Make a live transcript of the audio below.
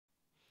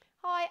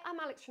I'm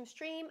Alex from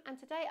Stream, and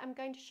today I'm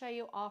going to show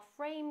you our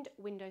framed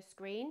window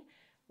screen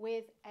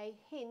with a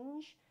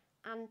hinge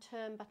and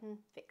turn button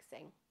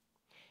fixing.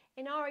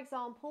 In our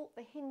example,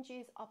 the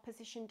hinges are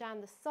positioned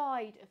down the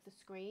side of the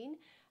screen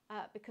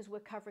because we're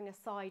covering a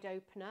side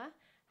opener.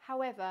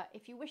 However,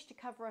 if you wish to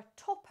cover a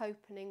top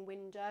opening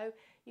window,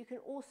 you can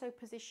also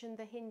position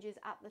the hinges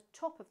at the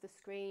top of the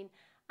screen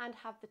and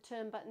have the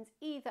turn buttons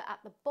either at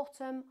the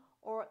bottom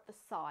or at the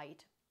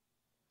side.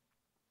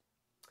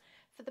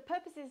 For the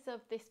purposes of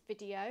this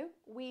video,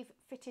 we've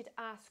fitted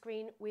our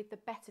screen with the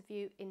Better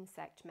View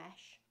insect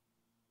mesh.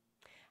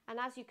 And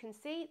as you can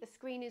see, the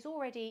screen is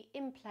already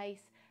in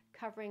place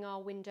covering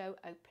our window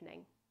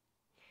opening.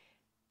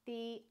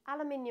 The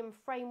aluminium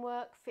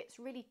framework fits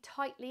really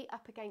tightly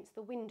up against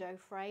the window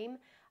frame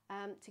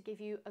to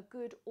give you a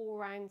good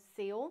all-round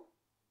seal.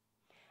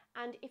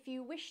 And if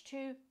you wish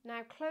to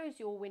now close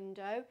your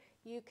window,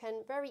 you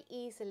can very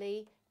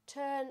easily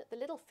turn the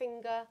little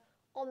finger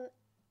on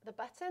the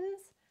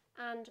buttons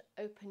and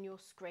open your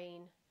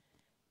screen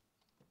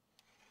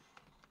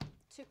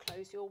to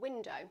close your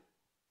window.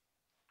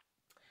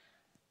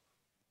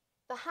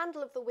 The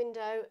handle of the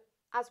window,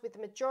 as with the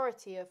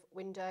majority of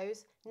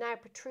windows, now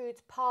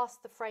protrudes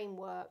past the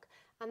framework,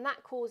 and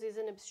that causes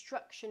an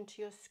obstruction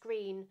to your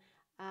screen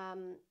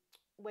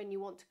when you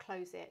want to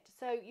close it.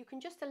 So you can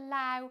just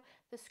allow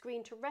the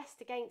screen to rest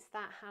against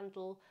that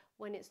handle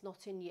when it's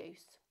not in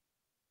use.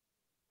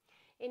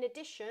 In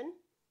addition,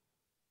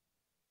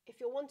 if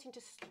you're wanting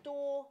to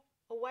store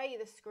away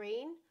the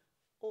screen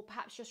or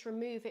perhaps just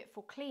remove it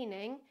for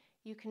cleaning,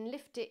 you can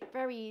lift it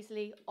very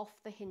easily off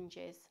the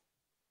hinges.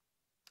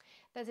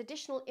 There's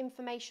additional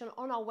information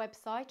on our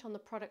website on the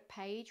product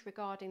page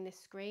regarding this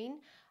screen,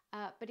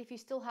 but if you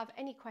still have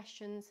any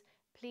questions,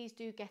 please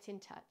do get in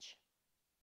touch.